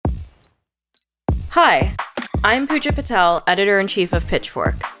Hi, I'm Pooja Patel, editor-in-chief of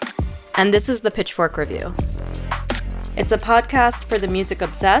Pitchfork, and this is the Pitchfork Review. It's a podcast for the music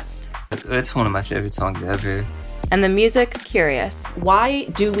obsessed. It's one of my favorite songs ever. And the music curious. Why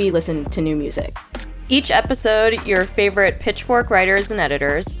do we listen to new music? Each episode, your favorite Pitchfork writers and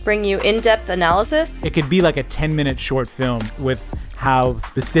editors bring you in-depth analysis. It could be like a 10-minute short film with how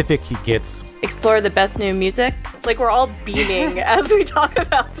specific he gets. Explore the best new music. Like we're all beaming as we talk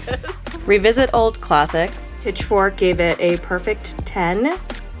about this. Revisit old classics. Pitchfork gave it a perfect 10.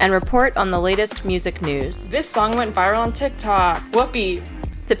 And report on the latest music news. This song went viral on TikTok. Whoopee.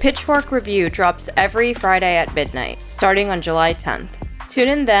 The Pitchfork Review drops every Friday at midnight, starting on July 10th. Tune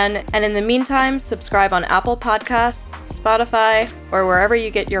in then, and in the meantime, subscribe on Apple Podcasts, Spotify, or wherever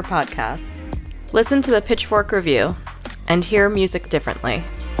you get your podcasts. Listen to the Pitchfork Review and hear music differently.